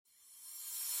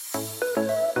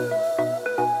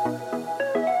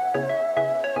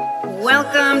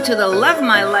Welcome to the Love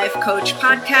My Life Coach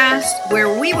podcast,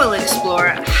 where we will explore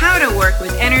how to work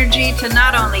with energy to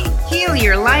not only heal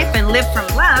your life and live from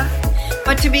love,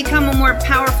 but to become a more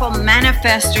powerful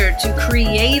manifester to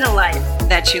create a life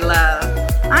that you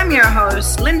love. I'm your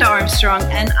host, Linda Armstrong,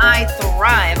 and I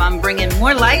thrive on bringing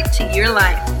more light to your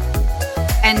life.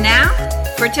 And now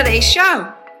for today's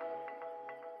show.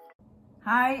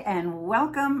 Hi, and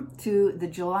welcome to the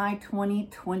July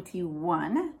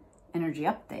 2021 Energy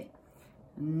Update.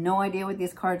 No idea what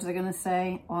these cards are going to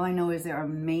say. All I know is there are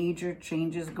major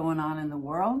changes going on in the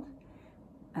world,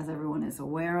 as everyone is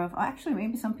aware of. Actually,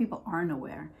 maybe some people aren't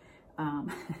aware.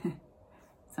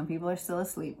 Some people are still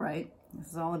asleep, right? This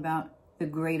is all about the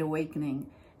Great Awakening,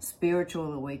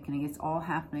 spiritual awakening. It's all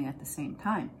happening at the same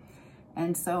time.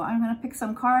 And so I'm going to pick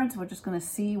some cards. We're just going to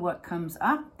see what comes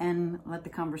up and let the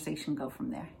conversation go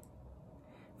from there.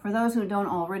 For those who don't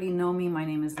already know me, my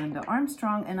name is Linda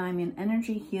Armstrong, and I'm an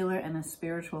energy healer and a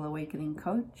spiritual awakening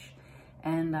coach.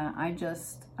 And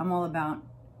I'm all about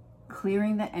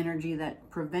clearing the energy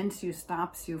that prevents you,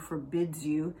 stops you, forbids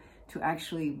you to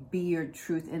actually be your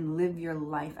truth and live your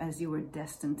life as you were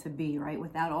destined to be, right?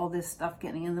 Without all this stuff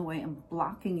getting in the way and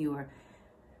blocking you or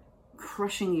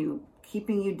crushing you,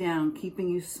 keeping you down, keeping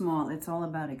you small. It's all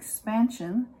about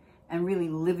expansion and really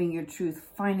living your truth,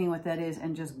 finding what that is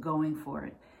and just going for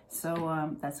it.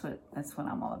 So that's what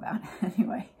I'm all about.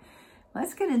 Anyway,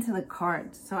 let's get into the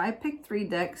cards. So I picked 3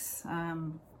 decks.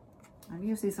 I've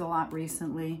used these a lot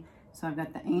recently. So I've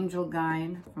got the Angel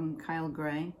Guide from Kyle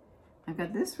Gray. I've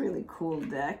got this really cool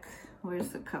deck. Where's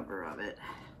the cover of it?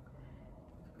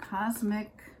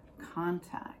 Cosmic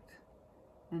Contact.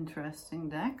 Interesting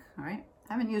deck. All right.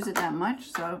 Haven't used it that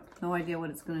much, so no idea what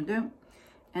it's going to do.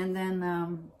 And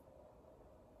then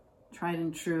Tried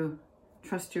and True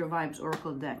Trust Your Vibes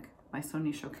Oracle deck by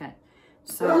Sonia Choquette.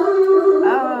 So,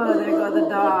 oh, there go the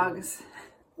dogs.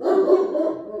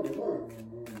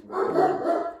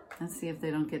 Let's see if they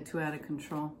don't get too out of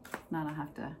control. Now I'll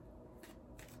have to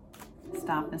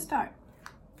stop and start.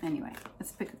 Anyway,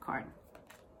 let's pick a card.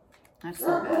 That's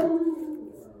so bad.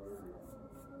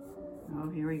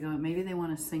 Oh, here we go. Maybe they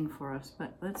want to sing for us,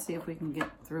 but let's see if we can get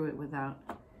through it without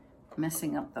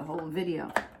messing up the whole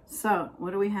video. So, what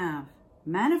do we have?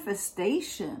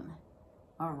 Manifestation.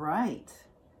 All right.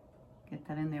 Get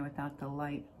that in there without the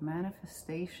light.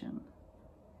 Manifestation.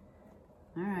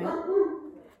 All right.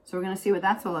 So we're going to see what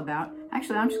that's all about.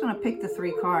 Actually, I'm just going to pick the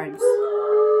 3 cards.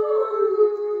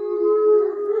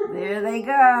 There they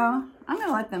go. I'm going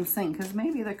to let them sing because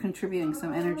maybe they're contributing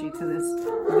some energy to this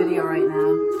video right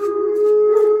now.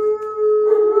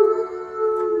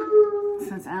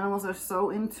 Since animals are so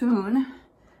in tune.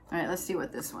 All right, let's see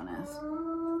what this one is.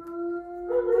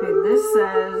 Okay, this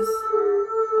says,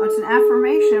 oh, it's an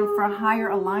affirmation for higher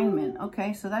alignment.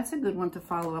 Okay, so that's a good one to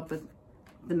follow up with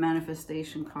the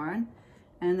manifestation card.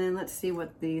 And then let's see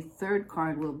what the 3rd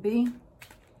card will be.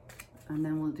 And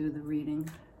then we'll do the reading.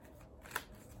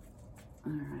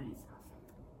 All right.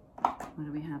 What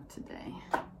do we have today?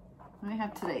 What do we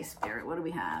have today, Spirit? What do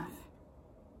we have?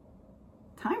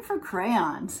 Time for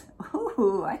crayons.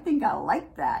 Ooh, I think I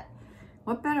like that.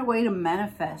 What better way to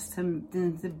manifest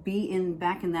than to be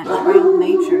back in that wild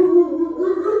nature?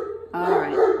 All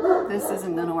right, this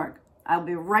isn't gonna work. I'll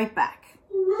be right back.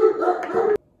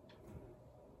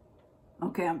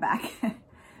 Okay, I'm back.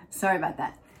 Sorry about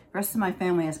that. The rest of my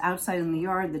family is outside in the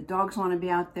yard. The dogs want to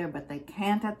be out there, but they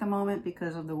can't at the moment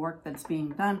because of the work that's being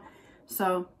done.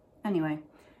 So anyway,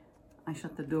 I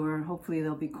shut the door. Hopefully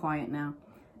they'll be quiet now.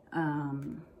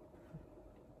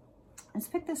 Let's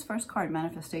pick this first card,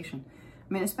 Manifestation.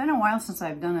 I mean, it's been a while since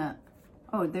I've done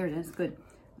oh, there it is, good.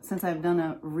 Since I've done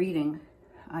a reading.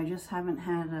 I just haven't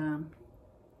had, I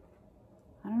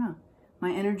don't know.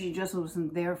 My energy just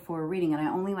wasn't there for a reading, and I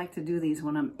only like to do these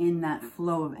when I'm in that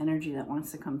flow of energy that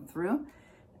wants to come through.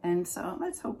 And so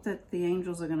let's hope that the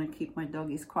angels are going to keep my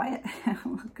doggies quiet.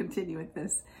 We'll continue with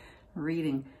this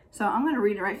reading. So I'm going to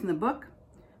read it right from the book,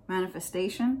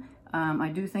 Manifestation. I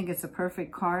do think it's a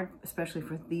perfect card, especially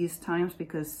for these times,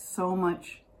 because so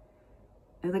much,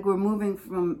 like we're moving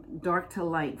from dark to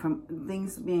light, from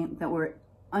things being that were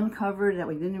uncovered, that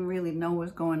we didn't really know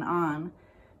was going on,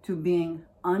 to being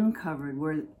uncovered,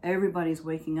 where everybody's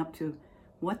waking up to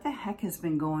what the heck has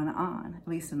been going on, at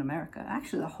least in America.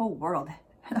 Actually, the whole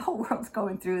world's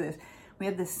going through this. We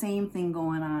have the same thing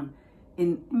going on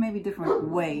in maybe different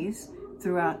ways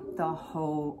throughout the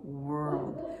whole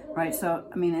world, right? So,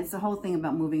 I mean, it's the whole thing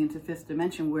about moving into 5th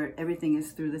dimension where everything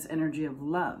is through this energy of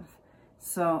love.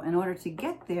 So in order to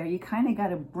get there, you kind of got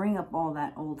to bring up all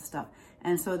that old stuff.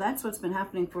 And so that's what's been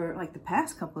happening for like the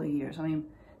past couple of years. I mean,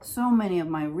 so many of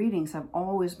my readings have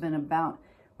always been about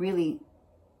really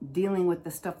dealing with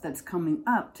the stuff that's coming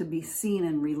up to be seen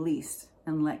and released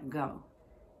and let go,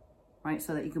 right?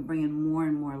 So that you can bring in more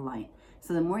and more light.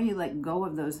 So the more you let go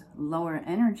of those lower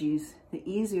energies, the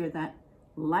easier that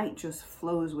light just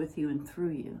flows with you and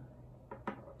through you.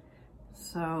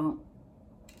 So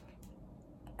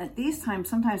at these times,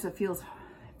 sometimes it feels,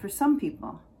 for some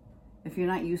people, if you're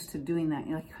not used to doing that,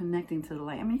 you're like connecting to the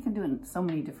light. I mean, you can do it in so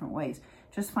many different ways.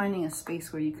 Just finding a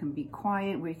space where you can be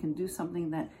quiet, where you can do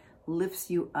something that lifts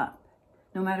you up,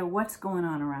 no matter what's going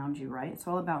on around you, right? It's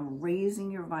all about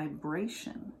raising your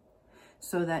vibration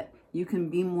so that you can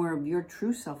be more of your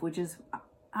true self, which is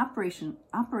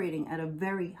operating at a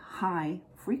very high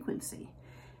frequency.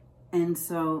 And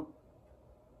so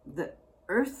the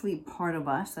earthly part of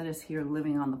us that is here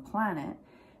living on the planet,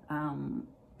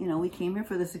 you know, we came here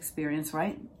for this experience,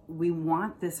 right? We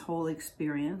want this whole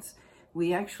experience.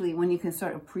 We actually, when you can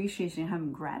start appreciating and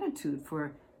having gratitude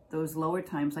for those lower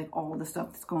times, like all the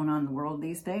stuff that's going on in the world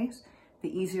these days, the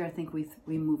easier I think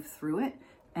we move through it,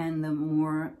 and the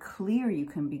more clear you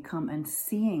can become and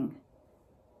seeing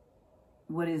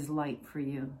what is light for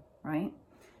you, right?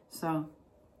 So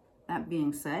that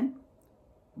being said,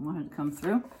 I wanted to come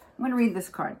through. I'm going to read this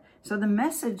card. So the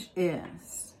message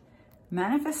is,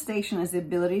 manifestation is the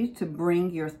ability to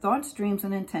bring your thoughts, dreams,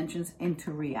 and intentions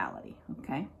into reality.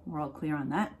 Okay, we're all clear on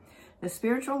that. The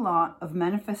spiritual law of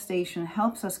manifestation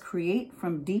helps us create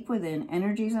from deep within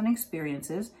energies and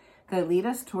experiences that lead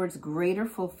us towards greater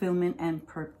fulfillment and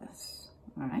purpose.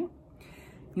 All right.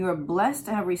 You are blessed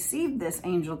to have received this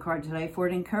angel card today, for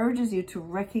it encourages you to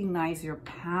recognize your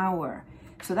power.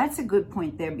 So that's a good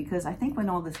point there, because I think when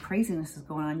all this craziness is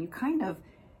going on, you kind of,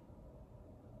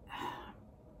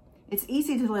 it's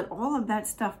easy to let all of that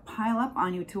stuff pile up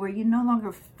on you to where you no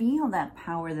longer feel that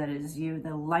power that is you,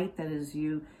 the light that is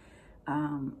you,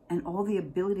 and all the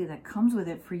ability that comes with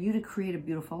it for you to create a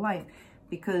beautiful life,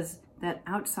 because that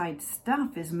outside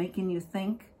stuff is making you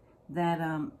think that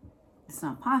it's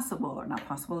not possible, or not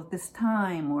possible at this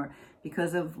time, or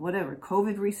because of whatever,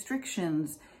 COVID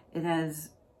restrictions, it has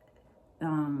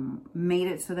made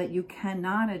it so that you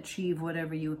cannot achieve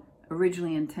whatever you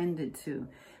originally intended to.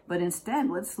 But instead,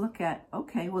 let's look at,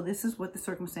 okay, well, this is what the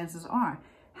circumstances are.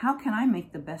 How can I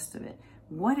make the best of it?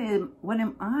 What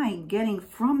am I getting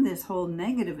from this whole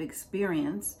negative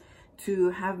experience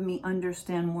to have me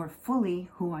understand more fully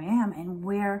who I am and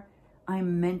where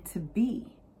I'm meant to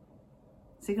be?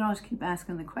 So you can always keep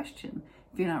asking the question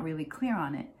if you're not really clear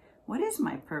on it. What is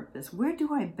my purpose? Where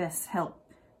do I best help?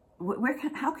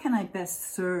 How can I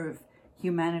best serve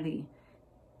humanity?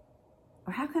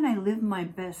 Or how can I live my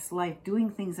best life doing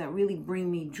things that really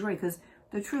bring me joy? Because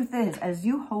the truth is, as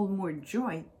you hold more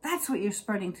joy, that's what you're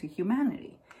spreading to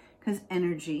humanity, because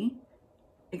energy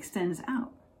extends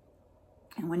out.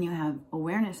 And when you have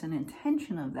awareness and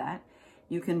intention of that,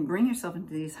 you can bring yourself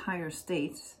into these higher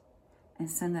states and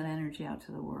send that energy out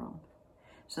to the world.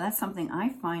 So that's something I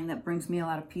find that brings me a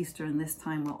lot of peace during this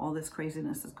time while all this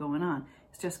craziness is going on.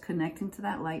 It's just connecting to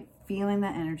that light, feeling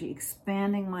that energy,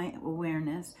 expanding my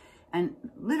awareness. And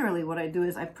literally what I do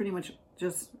is I pretty much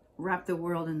just wrap the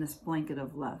world in this blanket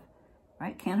of love,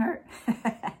 right? Can't hurt.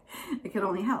 It could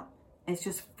only help. It's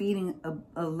just feeding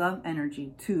a love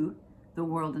energy to the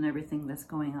world and everything that's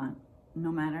going on,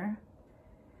 no matter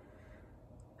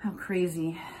how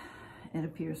crazy it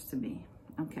appears to be.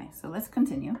 Okay, so let's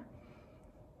continue.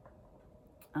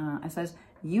 It says,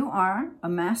 you are a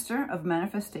master of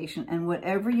manifestation, and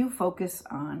whenever you focus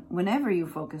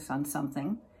on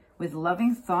something with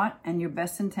loving thought and your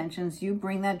best intentions, you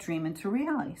bring that dream into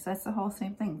reality. So that's the whole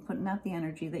same thing, putting out the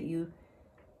energy that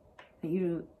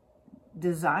you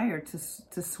desire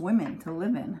to swim in, to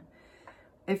live in.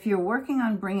 If you're working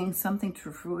on bringing something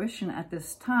to fruition at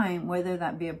this time, whether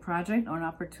that be a project or an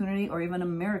opportunity or even a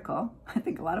miracle, I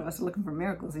think a lot of us are looking for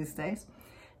miracles these days,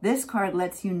 this card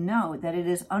lets you know that it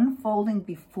is unfolding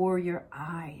before your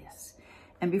eyes.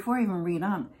 And before I even read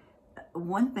on,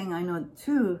 one thing I know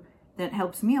too that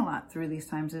helps me a lot through these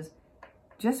times is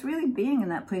just really being in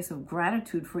that place of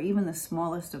gratitude for even the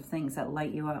smallest of things that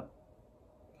light you up.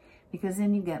 Because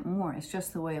then you get more. It's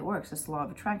just the way it works. It's the law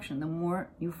of attraction. The more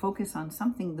you focus on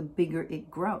something, the bigger it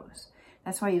grows.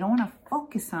 That's why you don't want to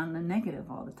focus on the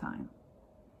negative all the time.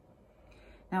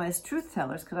 Now, as truth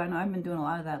tellers, because I know I've been doing a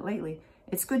lot of that lately,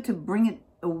 it's good to bring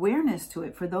awareness to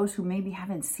it for those who maybe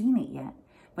haven't seen it yet,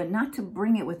 but not to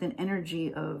bring it with an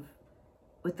energy of,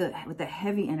 with the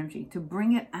heavy energy, to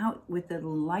bring it out with the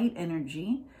light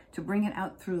energy, to bring it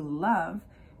out through love,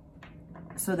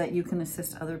 so that you can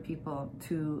assist other people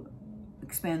to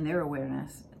expand their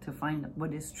awareness to find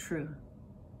what is true,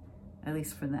 at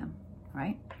least for them,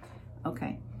 right?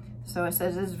 Okay, so it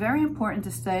says it's very important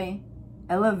to stay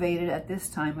elevated at this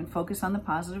time and focus on the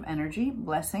positive energy,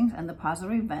 blessings, and the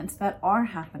positive events that are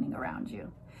happening around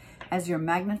you as you're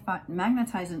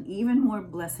magnetizing even more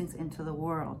blessings into the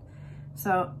world.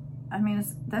 So, I mean,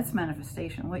 that's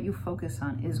manifestation. What you focus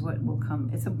on is what will come.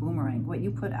 It's a boomerang. What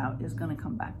you put out is going to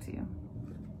come back to you.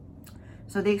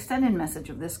 So the extended message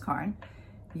of this card: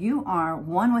 you are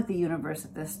one with the universe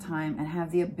at this time and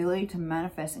have the ability to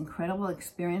manifest incredible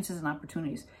experiences and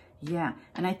opportunities. Yeah,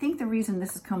 and I think the reason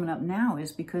this is coming up now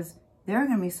is because there are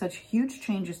going to be such huge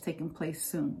changes taking place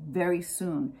soon, very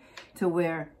soon, to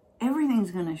where everything's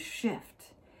going to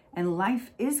shift and life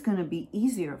is going to be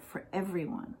easier for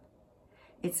everyone.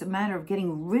 It's a matter of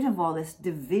getting rid of all this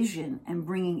division and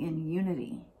bringing in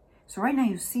unity. So right now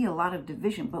you see a lot of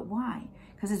division, but why?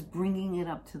 Because it's bringing it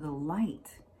up to the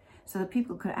light so that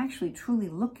people could actually truly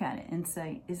look at it and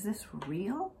say, is this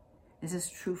real? Is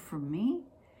this true for me?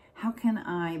 How can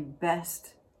I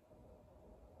best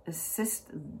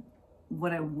assist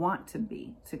what I want to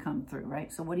be to come through,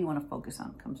 right? So what do you want to focus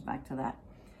on? Comes back to that.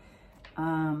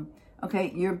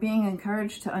 Okay, you're being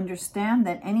encouraged to understand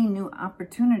that any new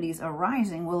opportunities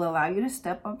arising will allow you to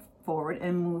step up forward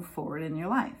and move forward in your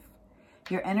life.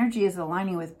 Your energy is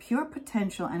aligning with pure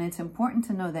potential, and it's important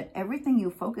to know that everything you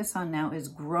focus on now is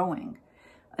growing.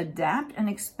 Adapt and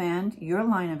expand your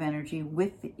line of energy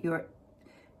with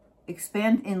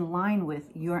expand in line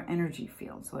with your energy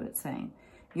field, is what it's saying.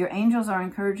 Your angels are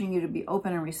encouraging you to be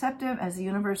open and receptive as the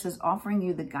universe is offering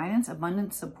you the guidance,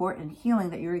 abundance, support, and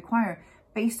healing that you require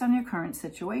based on your current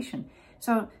situation.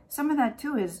 So some of that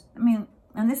too is, I mean,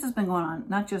 and this has been going on,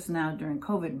 not just now during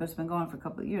COVID, but it's been going on for a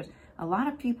couple of years. A lot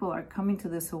of people are coming to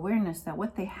this awareness that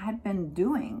what they had been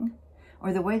doing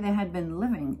or the way they had been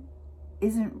living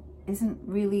isn't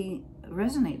really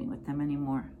resonating with them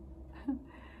anymore.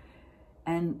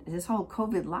 And this whole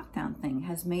COVID lockdown thing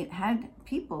has had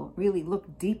people really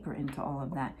look deeper into all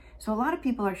of that. So a lot of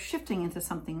people are shifting into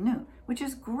something new, which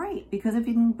is great, because if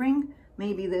you can bring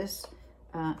maybe this,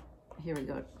 here we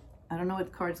go. I don't know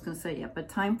what the card's going to say yet, but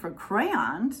time for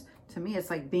crayons, to me, it's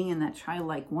like being in that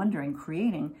childlike wonder and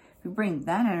creating. If you bring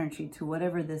that energy to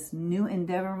whatever this new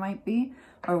endeavor might be,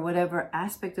 or whatever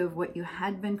aspect of what you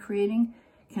had been creating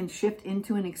can shift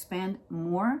into and expand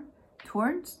more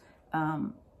towards,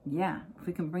 yeah, if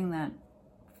we can bring that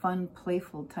fun,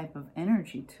 playful type of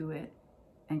energy to it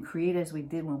and create as we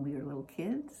did when we were little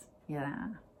kids, yeah.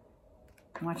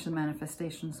 Watch the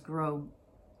manifestations grow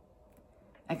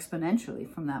exponentially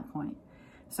from that point.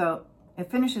 So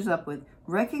it finishes up with,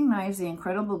 recognize the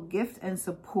incredible gifts and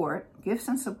support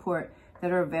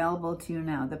that are available to you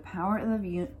now. The power of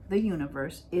the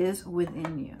universe is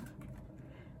within you.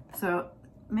 So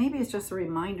maybe it's just a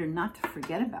reminder not to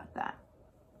forget about that.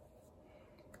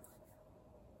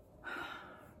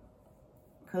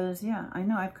 Because, yeah, I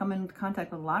know I've come in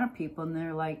contact with a lot of people and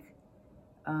they're like,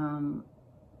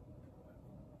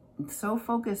 so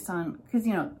focused on, because,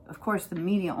 you know, of course the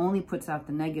media only puts out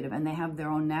the negative and they have their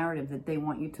own narrative that they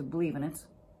want you to believe. And it's,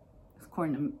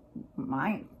 according to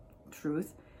my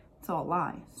truth, it's all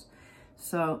lies.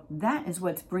 So that is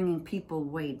what's bringing people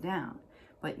way down.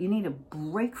 But you need to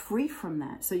break free from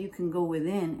that so you can go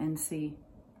within and see,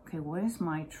 okay, what is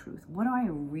my truth? What do I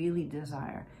really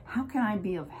desire? How can I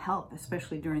be of help,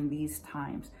 especially during these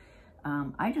times?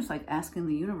 I just like asking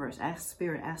the universe, ask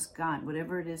Spirit, ask God,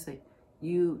 whatever it is that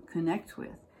you connect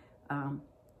with. You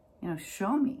know,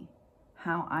 show me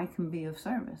how I can be of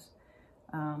service.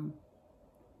 You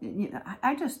know,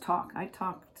 I just talk. I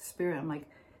talk to Spirit. I'm like,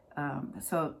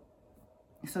 so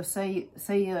say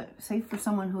for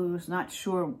someone who's not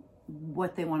sure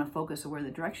what they want to focus or where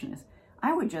the direction is,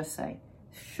 I would just say,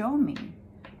 show me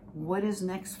what is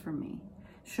next for me.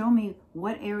 Show me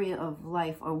what area of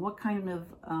life or what kind of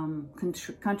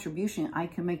contribution I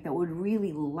can make that would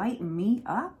really light me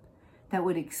up, that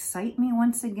would excite me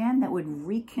once again, that would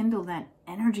rekindle that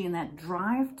energy and that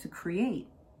drive to create.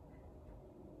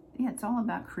 Yeah, it's all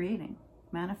about creating,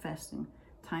 manifesting.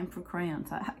 Time for crayons.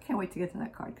 I can't wait to get to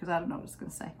that card because I don't know what it's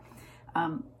going to say.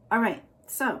 All right,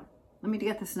 so let me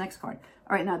get this next card.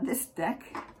 All right, now this deck,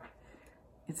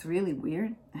 it's really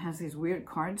weird. It has these weird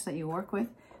cards that you work with.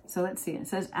 So let's see. It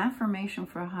says affirmation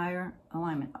for higher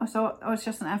alignment. Oh, it's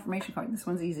just an affirmation card. This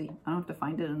one's easy. I don't have to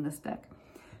find it in this deck.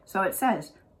 So it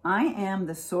says, I am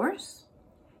the source.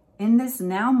 In this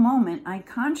now moment, I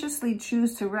consciously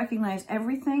choose to recognize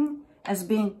everything as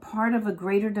being part of a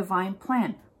greater divine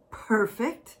plan.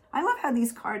 Perfect. I love how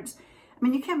these cards, I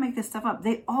mean, you can't make this stuff up.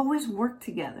 They always work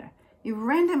together. You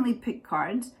randomly pick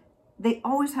cards. They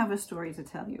always have a story to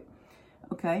tell you.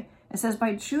 Okay? It says,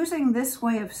 by choosing this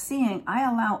way of seeing, I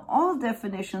allow all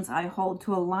definitions I hold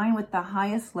to align with the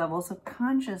highest levels of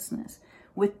consciousness.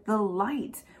 with the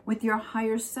light, with your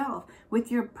higher self,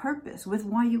 with your purpose, with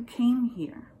why you came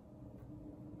here.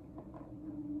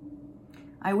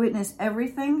 I witness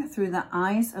everything through the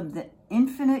eyes of the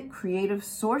infinite creative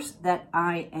source that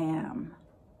I am.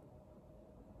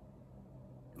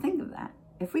 Think of that.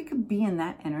 If we could be in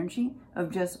that energy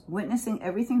of just witnessing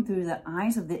everything through the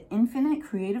eyes of the infinite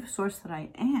creative source that I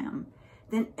am,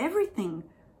 then everything,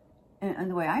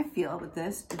 and the way I feel with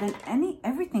this, then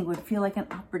everything would feel like an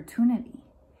opportunity.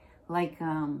 Like,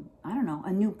 I don't know,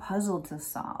 a new puzzle to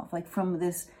solve. Like from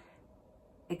this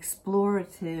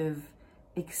explorative,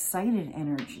 excited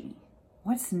energy.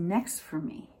 What's next for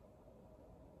me?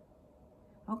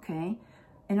 Okay,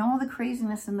 in all the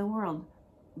craziness in the world,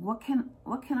 what can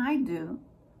I do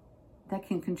that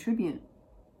can contribute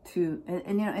to,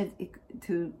 and you know,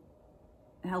 to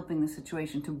helping the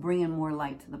situation, to bring in more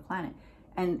light to the planet?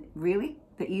 And really,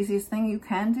 the easiest thing you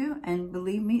can do, and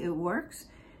believe me, it works,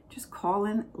 just call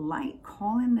in light,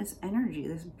 call in this energy,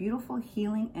 this beautiful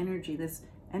healing energy, this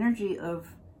energy of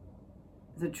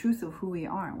the truth of who we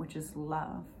are, which is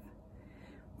love.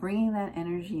 Bringing that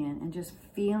energy in and just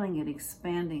feeling it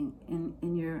expanding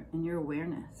in your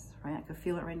awareness, right? I could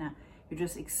feel it right now. You're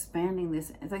just expanding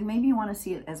this. It's like maybe you want to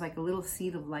see it as like a little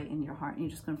seed of light in your heart, and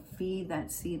you're just going to feed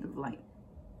that seed of light.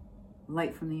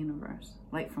 Light from the universe,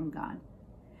 light from God.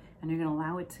 And you're going to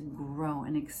allow it to grow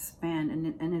and expand,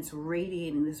 and it's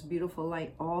radiating this beautiful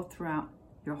light all throughout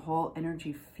your whole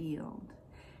energy field,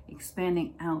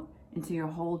 expanding out into your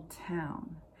whole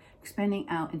town, expanding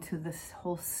out into this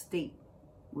whole state,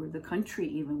 or the country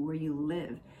even, where you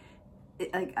live.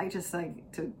 I just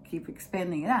like to keep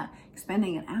expanding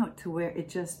it out to where it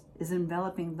just is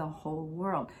enveloping the whole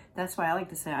world. That's why I like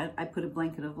to say I put a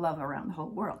blanket of love around the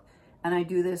whole world. And I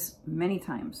do this many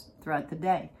times throughout the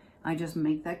day. I just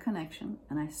make that connection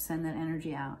and I send that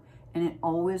energy out, and it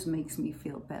always makes me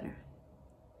feel better.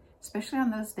 Especially on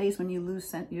those days when you lose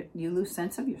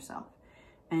sense of yourself,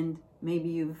 and maybe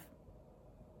you've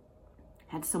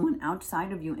had someone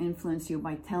outside of you influence you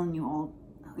by telling you all,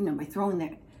 by throwing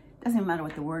their, doesn't matter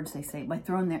what the words they say, by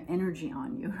throwing their energy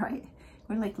on you, right?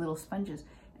 We're like little sponges.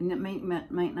 And it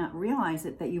might not realize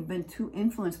it, that you've been too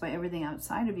influenced by everything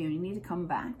outside of you, and you need to come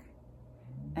back.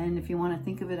 And if you want to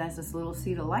think of it as this little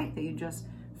seed of light, that you just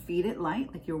feed it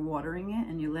light, like you're watering it,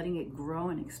 and you're letting it grow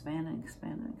and expand and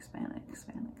expand and expand and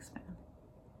expand and expand.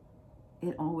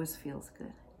 It always feels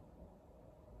good.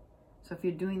 So if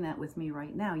you're doing that with me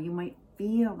right now, you might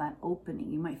feel that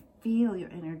opening. You might feel your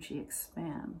energy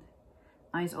expand.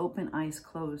 Eyes open, eyes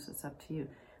closed. It's up to you.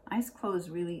 Eyes closed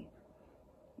really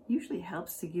usually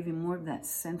helps to give you more of that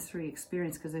sensory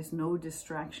experience, because there's no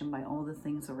distraction by all the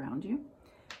things around you.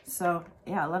 So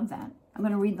yeah, I love that. I'm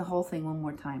going to read the whole thing one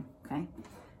more time, okay?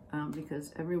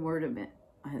 Because every word of it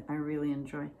I really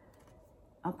enjoy.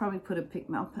 I'll probably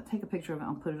I'll take a picture of it.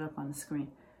 I'll put it up on the screen.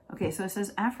 Okay, so it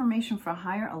says, affirmation for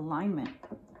higher alignment.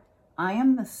 I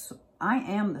am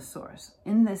the source.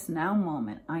 In this now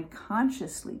moment, I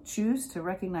consciously choose to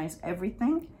recognize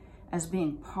everything as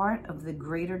being part of the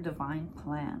greater divine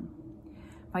plan.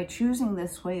 By choosing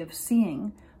this way of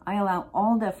seeing, I allow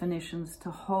all definitions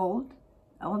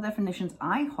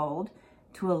I hold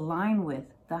to align with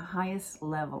the highest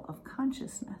level of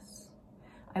consciousness.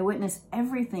 I witness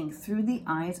everything through the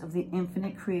eyes of the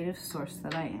infinite creative source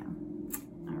that I am.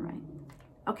 All right.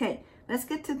 Okay, let's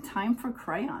get to time for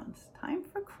crayons. Time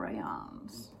for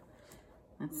crayons.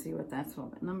 Let's see what that's all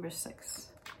about. Number 6.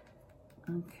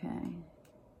 Okay.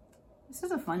 This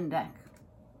is a fun deck.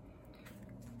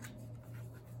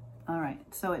 All right,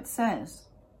 so it says,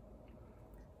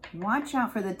 watch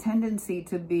out for the tendency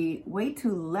to be way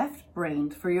too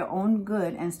left-brained for your own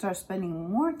good and start spending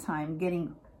more time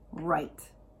getting right.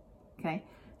 Okay,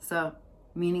 so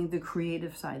meaning the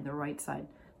creative side, the right side.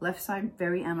 Left side,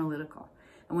 very analytical.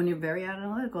 And when you're very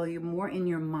analytical, you're more in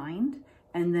your mind,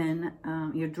 and then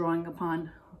you're drawing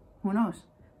upon, who knows,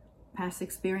 past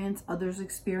experience, others'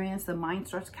 experience. The mind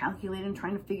starts calculating,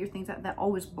 trying to figure things out. That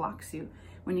always blocks you.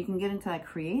 When you can get into that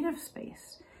creative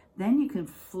space, then you can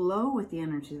flow with the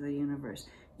energy of the universe.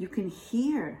 You can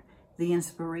hear the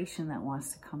inspiration that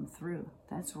wants to come through.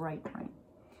 That's right.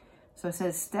 So it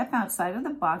says, step outside of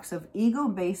the box of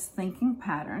ego-based thinking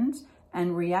patterns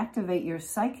and reactivate your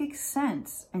psychic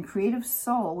sense and creative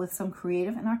soul with some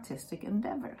creative and artistic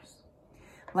endeavors.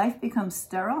 Life becomes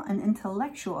sterile and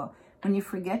intellectual when you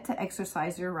forget to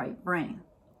exercise your right brain.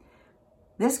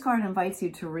 This card invites you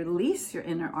to release your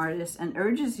inner artist and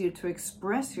urges you to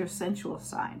express your sensual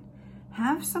side.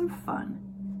 Have some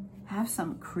fun. Have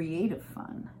some creative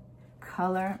fun.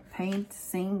 Color, paint,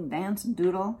 sing, dance,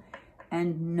 doodle,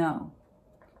 and know.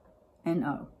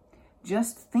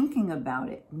 just thinking about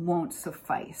it won't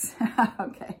suffice.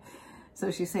 Okay.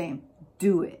 So she's saying,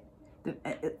 do it.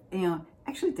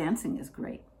 Actually dancing is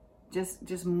great.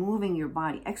 Just moving your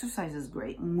body. Exercise is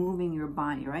great. Moving your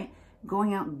body, right?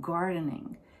 Going out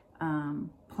gardening,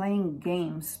 playing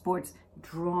games, sports,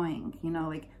 drawing,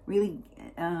 like really,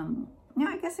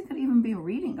 I guess it could even be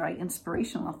reading, right?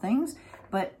 Inspirational things,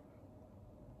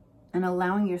 and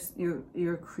allowing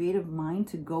your creative mind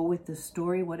to go with the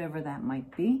story, whatever that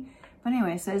might be. But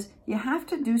anyway, it says you have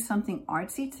to do something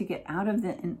artsy to get out of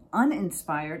the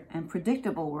uninspired and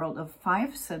predictable world of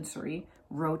 5-sensory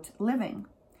rote living.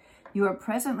 You are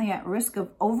presently at risk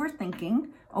of overthinking,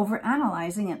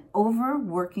 overanalyzing, and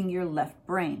overworking your left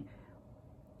brain.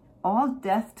 All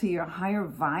death to your higher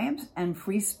vibes and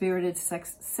free-spirited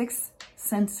sixth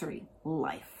sensory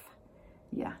life.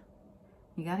 Yeah,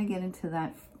 you got to get into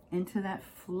that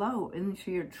flow,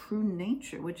 into your true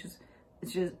nature, which is,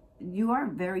 it's just, you are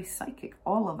very psychic,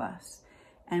 all of us.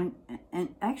 And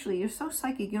actually, you're so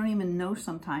psychic, you don't even know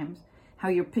sometimes how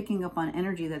you're picking up on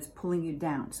energy that's pulling you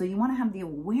down. So you want to have the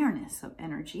awareness of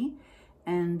energy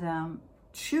and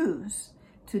choose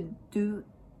to do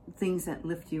things that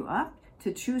lift you up,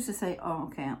 to choose to say, oh,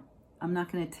 okay, I'm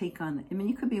not going to take on,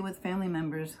 you could be with family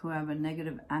members who have a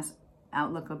negative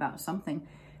outlook about something,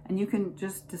 and you can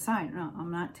just decide, no,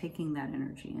 I'm not taking that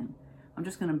energy in. I'm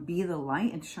just going to be the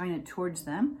light and shine it towards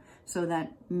them so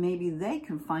that maybe they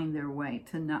can find their way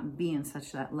to not be in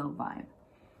such that low vibe.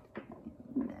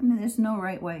 There's no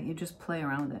right way. You just play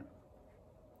around with it.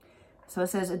 So it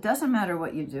says, it doesn't matter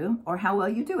what you do or how well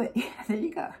you do it. Yeah, there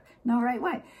you go. No right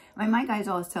way. My guys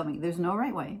always tell me, there's no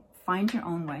right way. Find your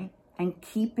own way and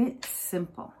keep it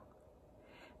simple.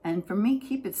 And for me,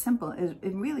 keep it simple.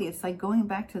 It's like going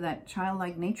back to that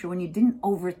childlike nature when you didn't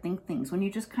overthink things, when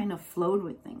you just kind of flowed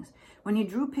with things. When you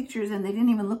drew pictures and they didn't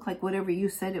even look like whatever you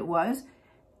said it was,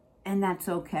 and that's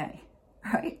okay,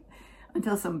 right?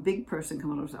 Until some big person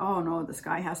comes over and says, oh no, the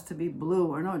sky has to be blue,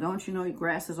 or no, don't you know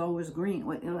grass is always green?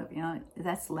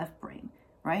 That's left brain,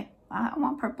 right? I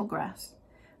want purple grass.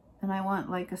 And I want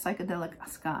like a psychedelic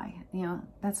sky.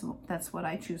 That's what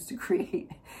I choose to create.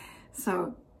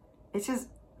 So it's just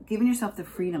giving yourself the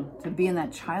freedom to be in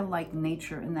that childlike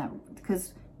nature,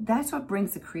 because that's what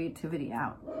brings the creativity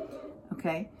out.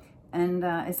 Okay. And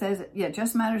it says, it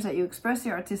just matters that you express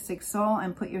your artistic soul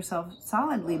and put yourself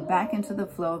solidly back into the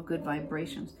flow of good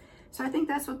vibrations. So I think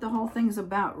that's what the whole thing is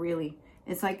about, really.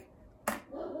 It's like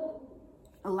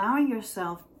allowing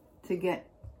yourself to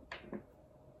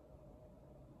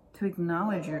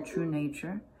acknowledge your true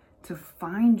nature, to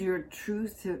find your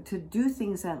truth, to do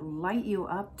things that light you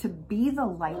up, to be the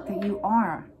light that you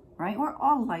are, right? We're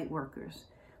all light workers,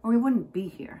 or we wouldn't be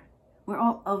here. We're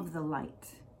all of the light.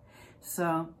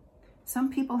 So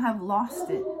some people have lost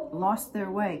their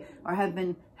way, or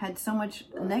had so much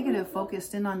negative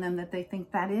focused in on them that they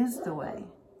think that is the way.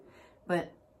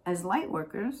 But as light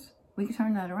workers, we can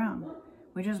turn that around.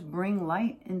 We just bring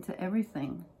light into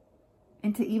everything,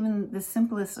 into even the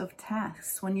simplest of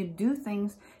tasks. When you do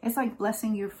things, it's like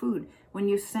blessing your food. When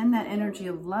you send that energy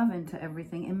of love into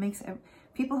everything, it makes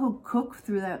people who cook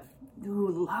through that,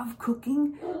 who love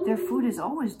cooking, their food is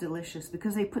always delicious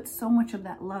because they put so much of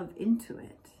that love into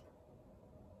it.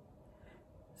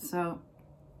 So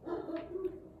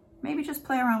maybe just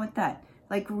play around with that.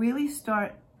 Like really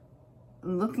start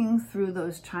looking through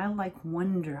those childlike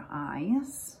wonder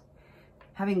eyes,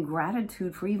 having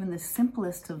gratitude for even the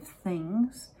simplest of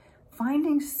things,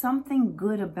 finding something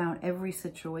good about every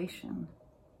situation,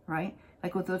 right?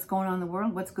 Like with what's going on in the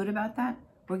world, what's good about that?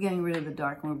 We're getting rid of the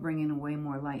dark and we're bringing in way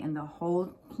more light, and the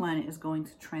whole planet is going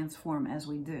to transform as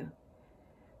we do,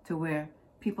 to where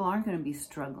people aren't going to be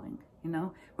struggling,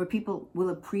 where people will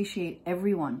appreciate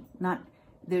everyone.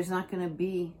 There's not going to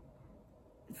be,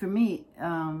 for me,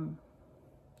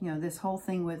 this whole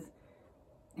thing with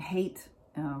hate,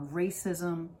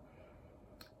 racism,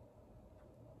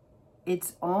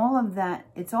 it's all of that,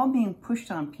 it's all being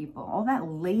pushed on people, all that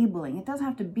labeling, it doesn't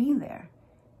have to be there.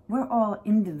 We're all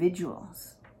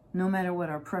individuals, no matter what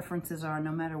our preferences are,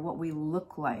 no matter what we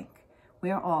look like. We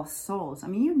are all souls.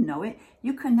 You know it.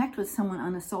 You connect with someone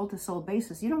on a soul-to-soul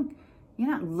basis. You're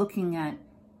not looking at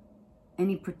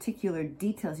any particular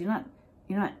details. You're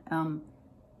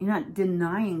not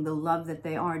denying the love that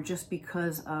they are just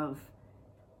because of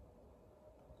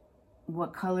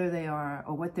what color they are,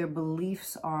 or what their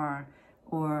beliefs are,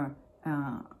 or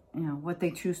what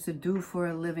they choose to do for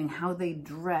a living, how they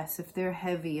dress, if they're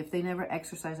heavy, if they never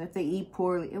exercise, if they eat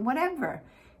poorly, whatever.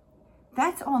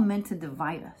 That's all meant to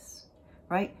divide us,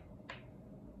 right?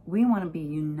 We want to be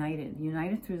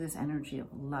united through this energy of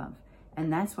love.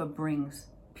 And that's what brings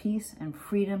peace and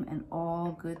freedom and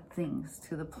all good things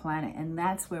to the planet. And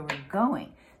that's where we're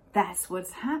going. That's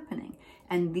what's happening.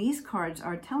 And these cards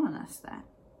are telling us that,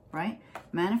 right?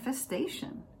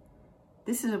 Manifestation.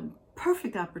 This is a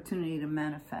perfect opportunity to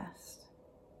manifest.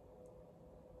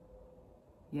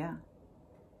 Yeah.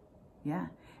 Yeah.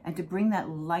 And to bring that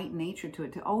light nature to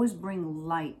it, to always bring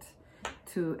light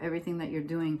to everything that you're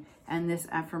doing. And this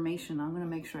affirmation, I'm going to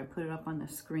make sure I put it up on the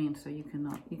screen so you can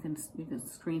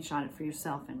screenshot it for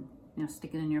yourself and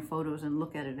stick it in your photos and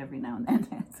look at it every now and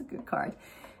then. It's a good card.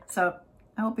 So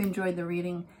I hope you enjoyed the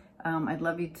reading. I'd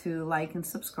love you to like and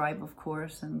subscribe, of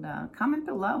course, and comment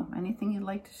below anything you'd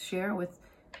like to share with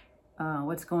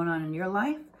what's going on in your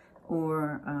life,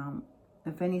 or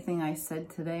if anything I said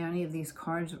today, any of these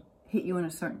cards hit you in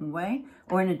a certain way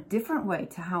or in a different way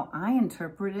to how I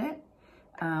interpret it.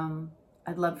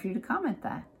 I'd love for you to comment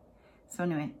that. So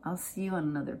anyway, I'll see you on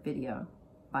another video.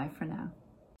 Bye for now.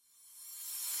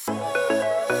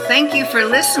 Thank you for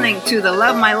listening to the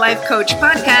Love My Life Coach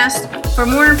podcast. For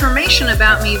more information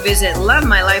about me, visit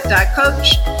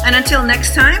lovemylife.coach. And until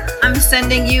next time, I'm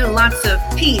sending you lots of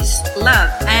peace, love,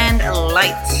 and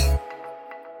light.